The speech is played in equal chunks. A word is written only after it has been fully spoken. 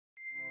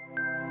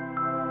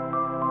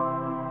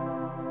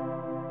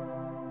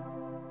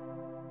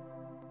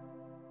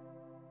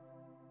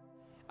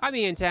I'm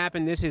Ian Tapp,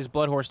 and this is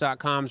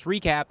BloodHorse.com's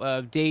recap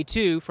of Day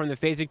 2 from the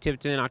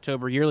Fasig-Tipton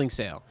October yearling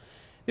sale.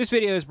 This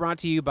video is brought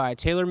to you by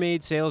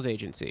TaylorMade Sales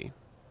Agency.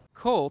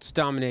 Colts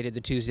dominated the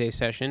Tuesday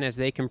session as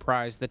they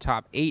comprised the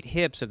top 8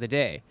 hips of the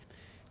day.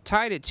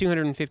 Tied at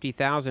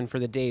 $250,000 for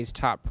the day's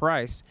top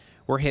price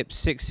were hip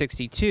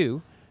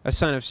 662, a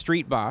son of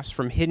Street Boss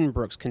from Hidden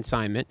Brooks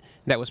consignment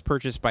that was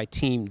purchased by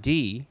Team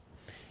D,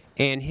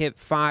 and hip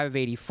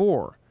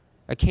 584,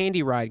 a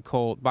Candy Ride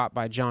colt bought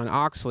by John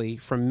Oxley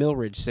from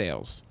Millridge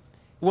Sales.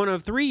 One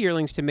of 3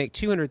 yearlings to make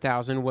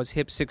 $200,000 was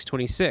hip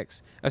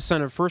 626, a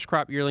son of first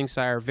crop yearling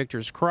sire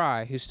Victor's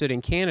Cry, who stood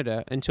in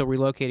Canada until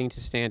relocating to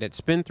stand at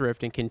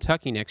Spendthrift in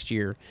Kentucky next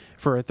year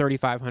for a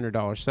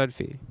 $3,500 stud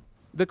fee.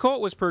 The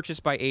colt was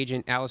purchased by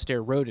agent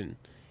Alistair Roden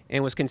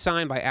and was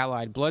consigned by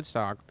Allied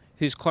Bloodstock,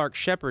 whose Clark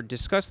Shepard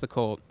discussed the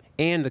colt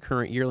and the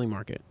current yearling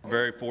market.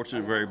 Very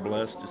fortunate, very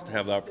blessed just to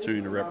have the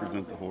opportunity to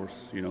represent the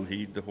horse. You know,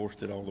 the horse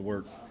did all the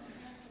work.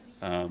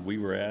 We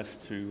were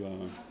asked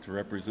to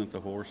represent the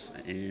horse,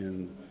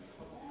 and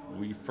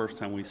first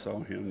time we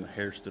saw him, the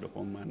hair stood up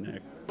on my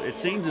neck. It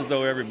seems as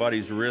though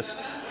everybody's risk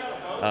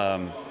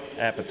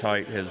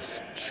appetite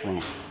has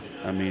shrunk.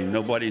 I mean,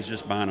 nobody's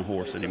just buying a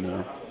horse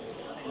anymore.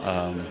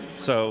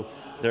 So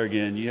there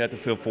again, you have to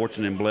feel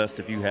fortunate and blessed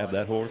if you have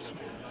that horse.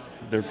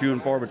 They're few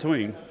and far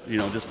between, you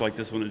know, just like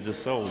this one that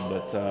just sold,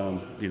 but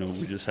you know,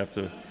 we just have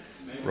to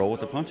roll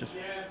with the punches.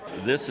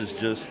 This is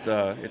just,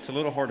 it's a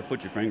little hard to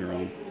put your finger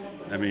on.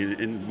 I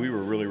mean, we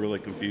were really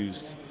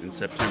confused in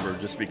September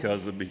just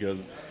because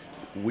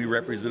we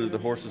represented the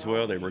horses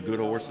well. They were good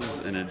horses,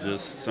 and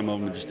some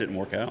of them just didn't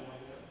work out.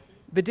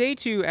 The Day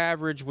 2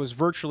 average was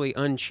virtually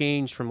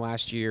unchanged from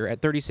last year at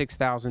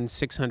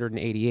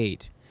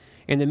 $36,688,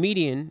 and the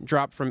median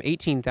dropped from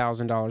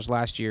 $18,000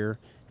 last year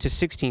to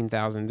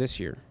 $16,000 this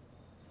year.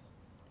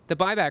 The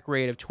buyback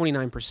rate of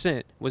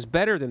 29% was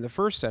better than the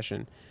first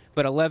session,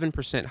 but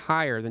 11%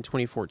 higher than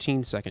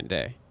 2014's second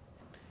day.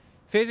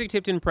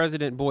 Fasig-Tipton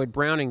President Boyd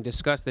Browning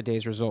discussed the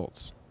day's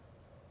results.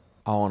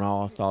 All in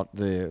all, I thought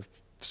the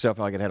sale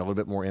felt like it had a little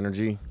bit more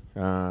energy.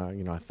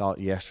 You know, I thought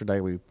yesterday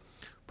we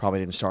probably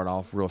didn't start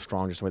off real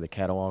strong just the way the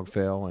catalog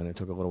fell, and it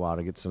took a little while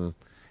to get some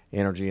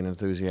energy and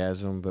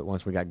enthusiasm. But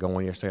once we got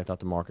going yesterday, I thought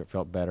the market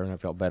felt better, and it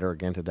felt better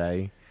again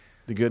today.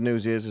 The good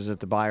news is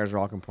that the buyers are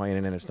all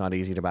complaining, and it's not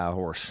easy to buy a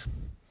horse.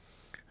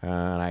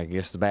 And I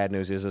guess the bad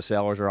news is the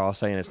sellers are all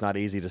saying it's not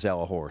easy to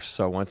sell a horse.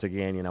 So once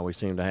again, you know, we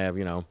seem to have,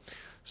 you know,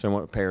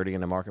 somewhat parity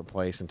in the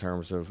marketplace in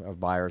terms of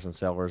buyers and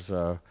sellers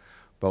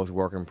both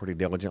working pretty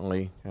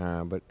diligently.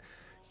 But,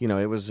 you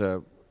know,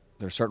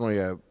 there's certainly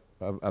a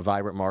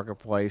vibrant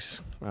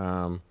marketplace.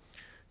 You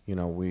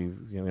know, we've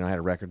had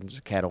a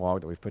record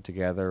catalog that we've put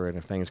together, and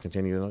if things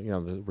continue, you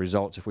know, the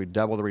results, if we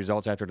double the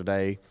results after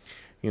today,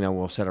 you know,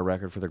 we'll set a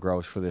record for the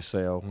gross for this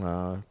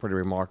sale. Pretty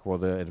remarkable,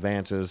 the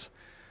advances.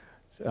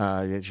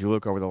 As you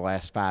look over the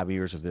last 5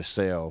 years of this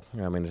sale,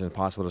 I mean, it's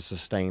impossible to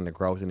sustain the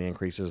growth and the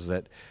increases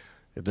that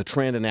the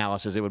trend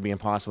analysis, it would be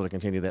impossible to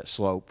continue that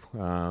slope. You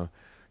know,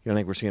 I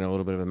think we're seeing a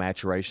little bit of a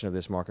maturation of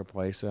this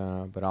marketplace,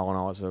 but all in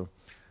all, I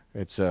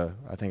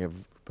think it's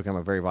become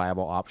a very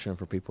viable option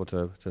for people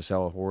to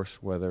sell a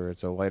horse, whether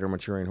it's a later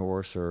maturing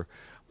horse or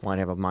might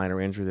have a minor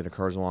injury that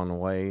occurs along the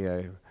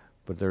way.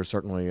 But there's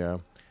certainly,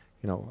 you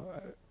know,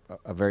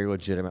 a very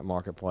legitimate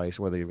marketplace,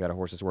 whether you've got a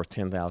horse that's worth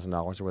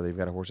 $10,000 or whether you've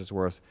got a horse that's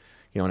worth,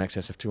 you know, in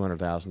excess of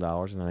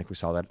 $200,000, and I think we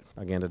saw that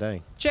again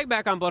today. Check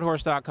back on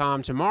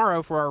BloodHorse.com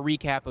tomorrow for our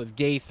recap of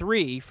Day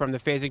 3 from the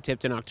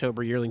Fasig-Tipton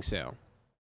October yearling sale.